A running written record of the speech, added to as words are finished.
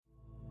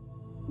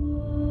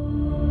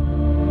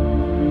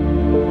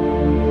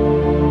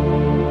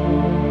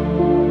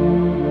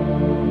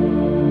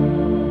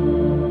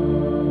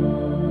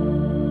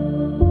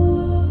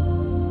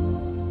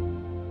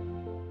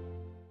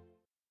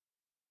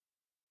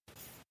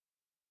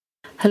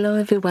Hello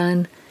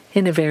everyone,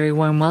 and a very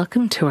warm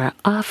welcome to our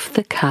Off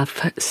the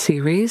Cuff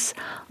series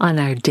on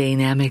our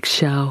DAYnamics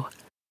show.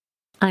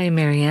 I am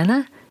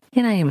Mariana,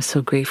 and I am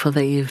so grateful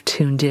that you've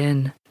tuned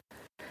in.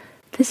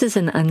 This is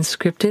an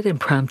unscripted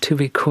impromptu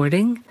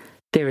recording.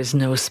 There is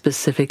no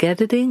specific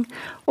editing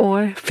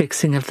or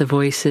fixing of the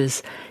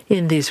voices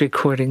in these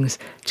recordings,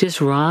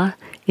 just raw,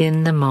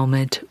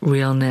 in-the-moment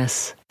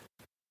realness.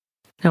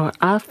 Now, our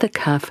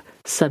off-the-cuff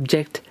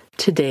subject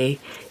today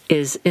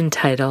is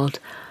entitled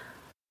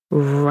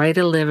Write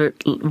a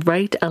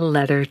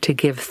letter to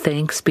give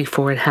thanks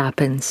before it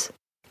happens.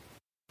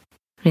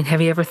 I mean, have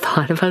you ever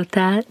thought about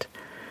that?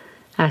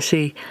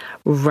 Actually,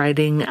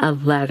 writing a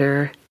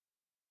letter,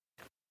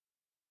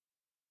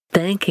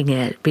 thanking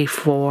it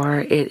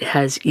before it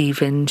has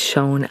even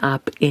shown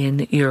up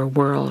in your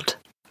world.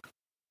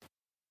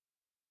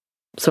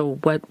 So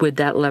what would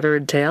that letter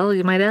entail,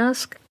 you might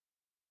ask?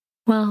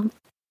 Well,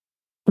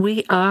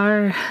 we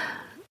are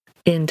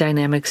in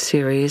DAYnamics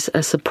series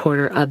a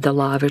supporter of the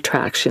law of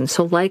attraction.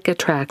 So like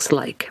attracts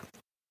like.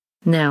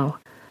 Now,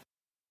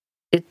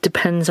 it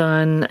depends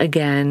on,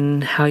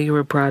 again, how you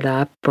were brought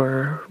up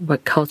or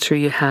what culture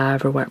you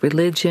have or what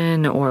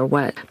religion or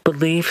what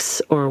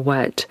beliefs or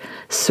what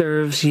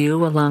serves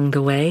you along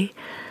the way.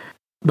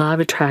 Law of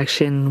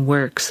attraction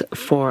works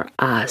for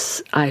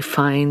us. I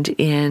find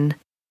in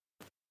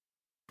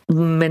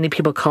many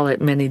people call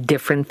it many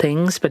different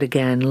things, but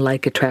again,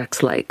 like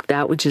attracts like.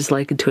 That which is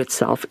like unto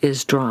itself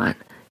is drawn,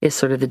 is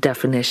sort of the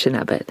definition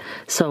of it.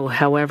 So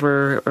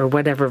however or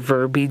whatever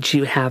verbiage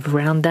you have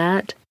around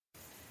that,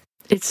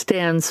 it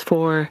stands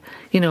for,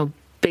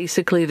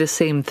 basically the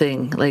same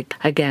thing. Like,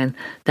 again,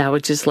 that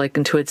which is like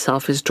unto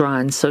itself is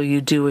drawn. So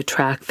you do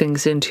attract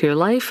things into your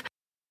life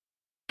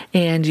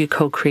and you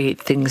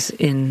co-create things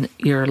in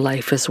your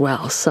life as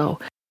well. So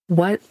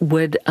what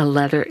would a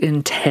letter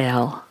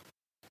entail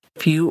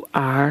if you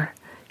are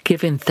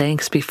giving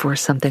thanks before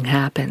something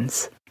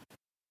happens?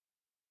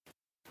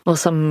 Well,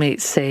 some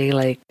might say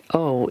like,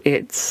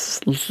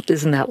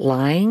 isn't that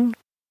lying?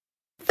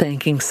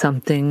 Thanking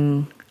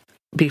something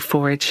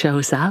before it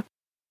shows up?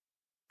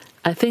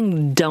 I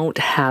think don't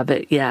have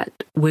it yet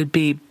would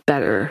be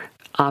better,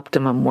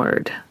 optimum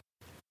word.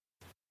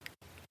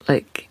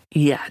 Like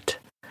yet.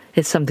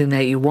 It's something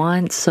that you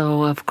want,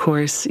 so of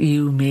course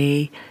you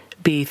may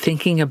be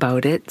thinking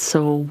about it,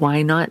 so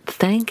why not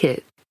thank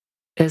it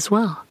as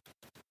well?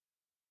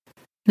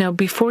 Now,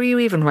 before you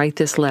even write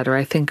this letter,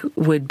 I think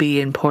would be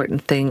an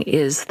important thing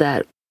is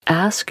that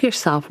ask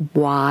yourself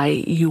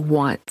why you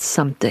want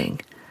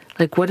something.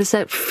 Like, what is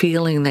that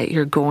feeling that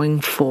you're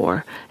going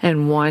for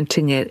and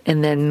wanting it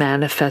and then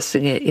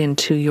manifesting it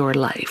into your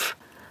life?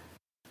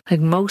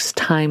 Like, most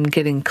time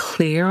getting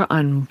clear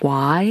on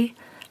why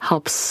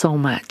helps so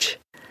much.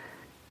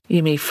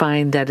 You may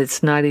find that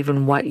it's not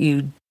even what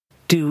you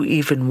do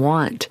even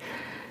want,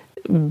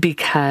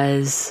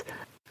 because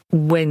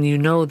when you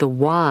know the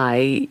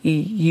why,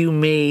 you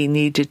may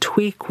need to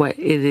tweak what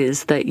it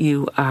is that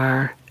you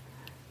are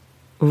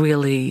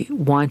really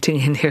wanting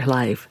in your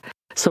life.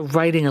 So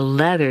writing a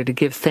letter to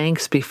give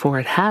thanks before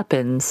it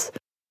happens,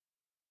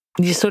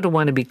 you sort of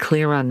want to be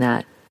clear on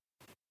that,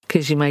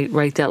 because you might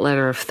write that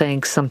letter of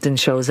thanks, something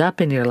shows up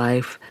in your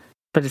life,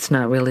 but it's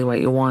not really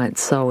what you want.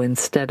 So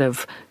instead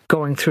of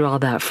going through all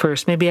that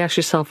first, maybe ask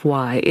yourself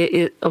why.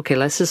 Okay,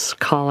 let's just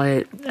call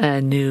it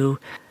a new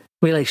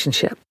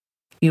relationship.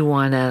 You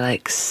want to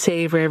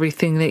savor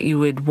everything that you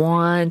would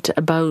want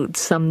about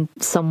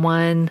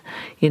someone.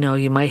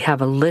 You might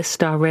have a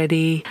list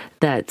already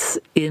that's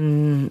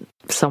in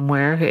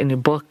somewhere in your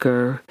book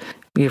or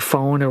your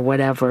phone or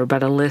whatever,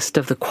 but a list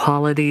of the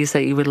qualities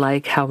that you would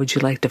like. How would you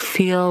like to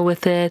feel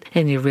with it?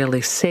 And you're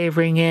really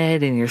savoring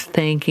it and you're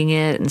thanking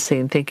it and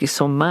saying thank you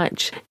so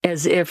much,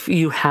 as if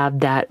you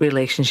have that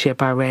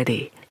relationship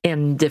already.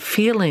 And the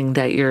feeling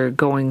that you're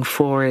going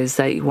for is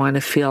that you want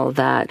to feel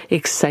that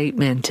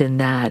excitement and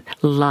that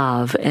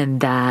love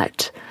and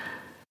that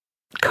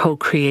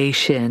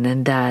co-creation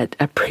and that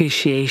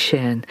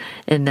appreciation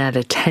and that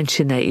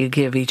attention that you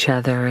give each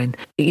other. And,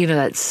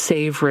 that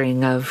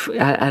savoring of,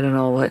 I don't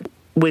know what,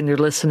 when you're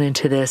listening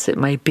to this, it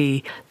might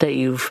be that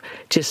you've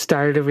just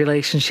started a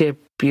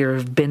relationship,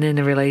 you've been in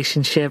a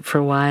relationship for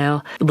a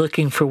while,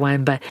 looking for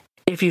one. But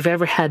if you've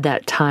ever had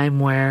that time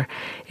where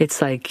it's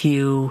like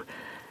you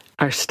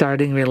are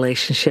starting a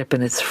relationship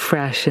and it's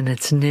fresh and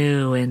it's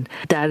new, and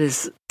that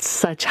is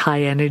such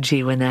high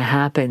energy when that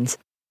happens.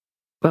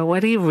 But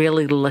what are you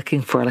really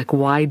looking for?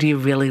 Why do you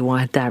really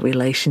want that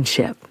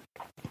relationship?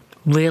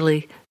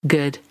 Really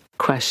good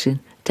question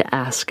to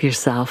ask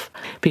yourself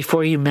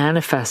before you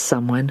manifest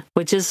someone,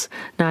 which is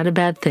not a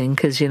bad thing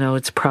because,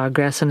 it's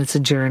progress and it's a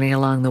journey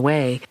along the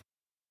way.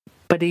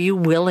 But are you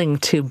willing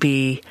to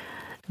be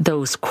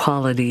those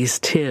qualities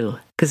too?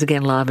 Because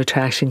again, law of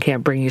attraction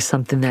can't bring you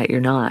something that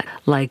you're not.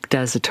 Like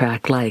does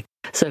attract like.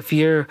 So if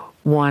you're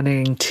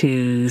wanting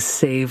to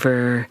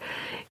savor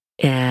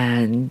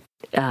and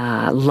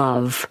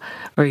love,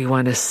 or you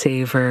want to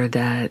savor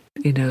that,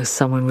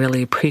 someone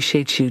really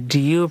appreciates you, do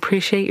you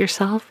appreciate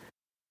yourself?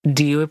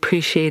 Do you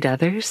appreciate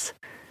others?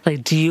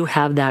 Like, do you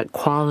have that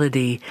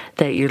quality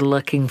that you're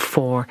looking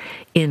for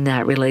in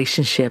that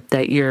relationship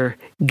that you're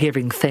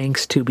giving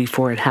thanks to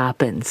before it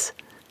happens?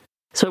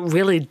 So it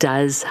really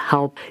does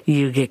help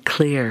you get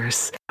clear,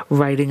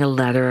 writing a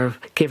letter of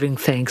giving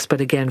thanks.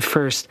 But again,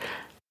 first,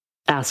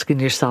 asking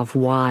yourself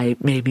why,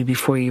 maybe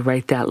before you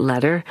write that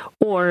letter,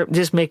 or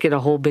just make it a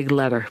whole big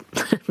letter.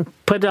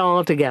 Put it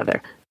all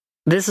together.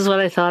 This is what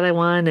I thought I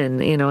want.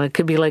 And, it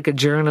could be like a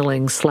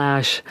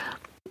journaling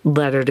 /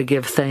 letter to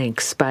give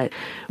thanks. But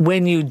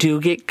when you do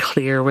get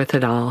clear with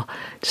it all,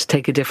 just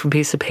take a different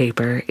piece of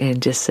paper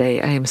and just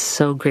say, I am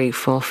so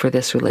grateful for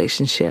this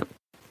relationship.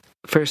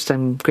 First,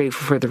 I'm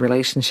grateful for the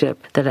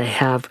relationship that I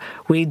have.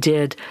 We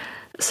did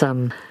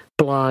some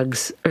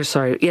blogs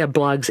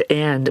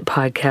and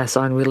podcasts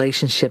on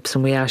relationships,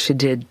 and we actually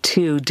did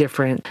 2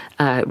 different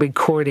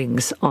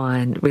recordings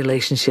on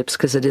relationships,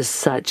 because it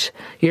is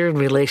you're in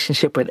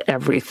relationship with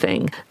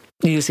everything,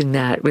 using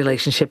that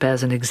relationship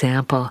as an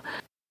example.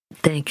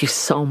 Thank you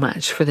so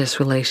much for this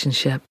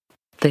relationship.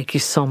 Thank you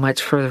so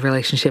much for the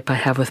relationship I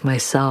have with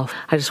myself.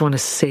 I just want to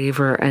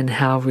savor and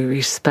how we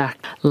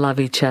respect, love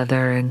each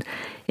other, and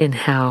in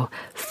how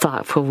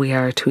thoughtful we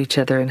are to each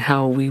other, and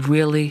how we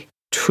really,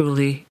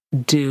 truly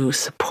do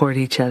support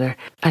each other.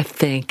 I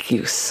thank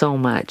you so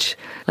much.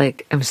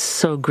 I'm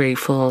so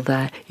grateful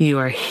that you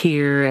are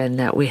here and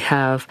that we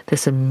have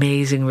this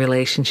amazing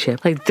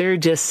relationship. They're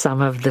just some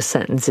of the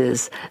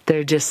sentences.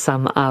 They're just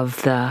some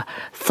of the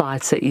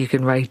thoughts that you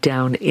can write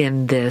down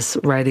in this,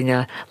 writing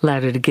a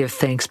letter to give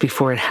thanks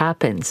before it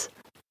happens.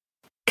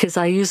 Because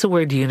I use the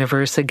word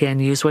universe. Again,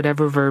 use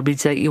whatever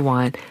verbiage that you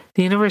want.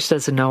 The universe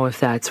doesn't know if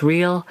that's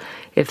real,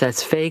 if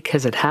that's fake.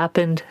 Has it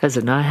happened? Has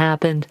it not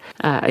happened?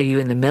 Are you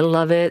in the middle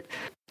of it?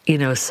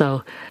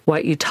 So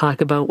what you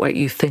talk about, what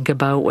you think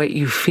about, what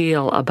you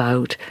feel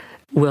about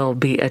will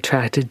be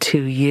attracted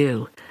to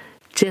you.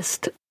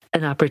 Just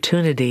an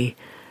opportunity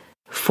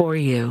for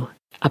you,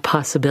 a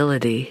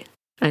possibility.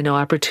 I know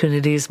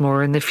opportunity is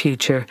more in the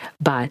future,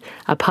 but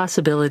a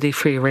possibility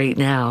for you right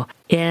now.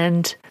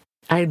 And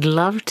I'd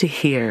love to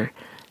hear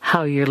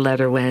how your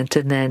letter went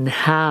and then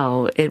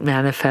how it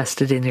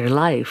manifested in your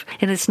life.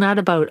 And it's not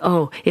about,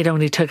 it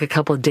only took a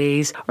couple of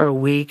days or a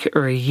week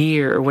or a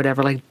year or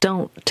whatever.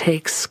 Don't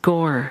take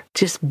score.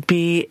 Just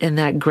be in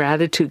that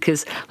gratitude.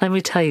 Because let me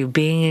tell you,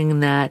 being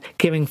in that,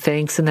 giving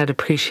thanks and that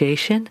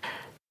appreciation,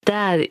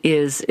 that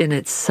is in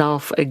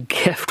itself a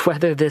gift,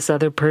 whether this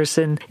other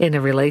person in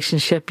a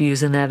relationship,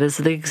 using that as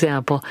the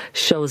example,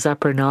 shows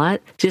up or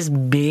not.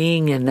 Just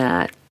being in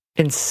that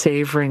and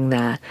savoring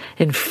that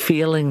and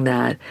feeling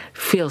that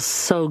feels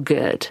so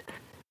good.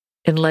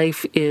 And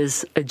life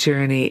is a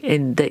journey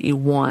and that you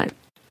want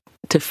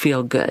to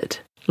feel good.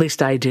 At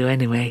least I do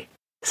anyway.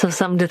 So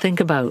something to think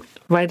about.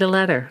 Write a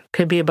letter.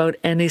 Could be about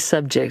any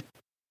subject.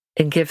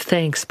 And give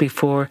thanks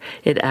before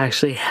it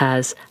actually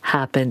has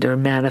happened or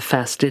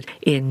manifested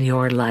in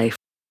your life.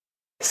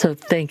 So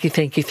thank you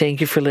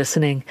for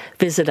listening.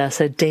 Visit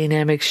us at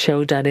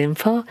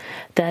DAYnamicsshow.info.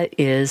 That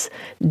is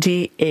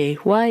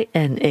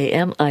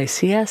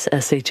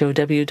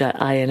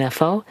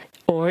DAYnamicssshow.info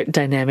or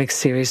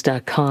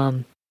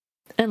DAYnamicsseries.com.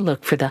 And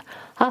look for the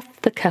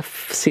Off the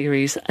Cuff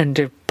series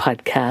under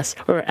podcasts,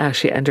 or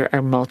actually under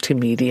our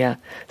multimedia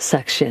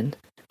section.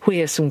 We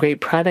have some great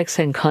products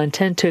and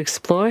content to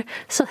explore,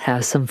 so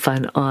have some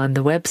fun on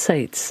the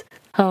websites.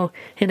 Oh,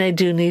 and I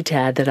do need to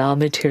add that all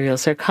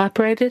materials are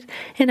copyrighted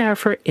and are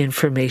for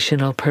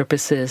informational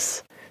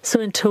purposes. So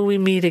until we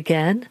meet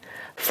again,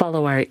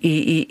 follow our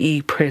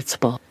EEE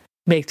principle.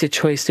 Make the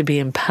choice to be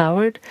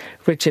empowered,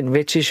 which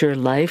enriches your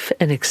life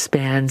and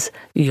expands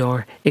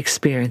your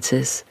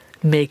experiences.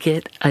 Make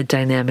it a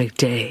dynamic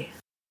day.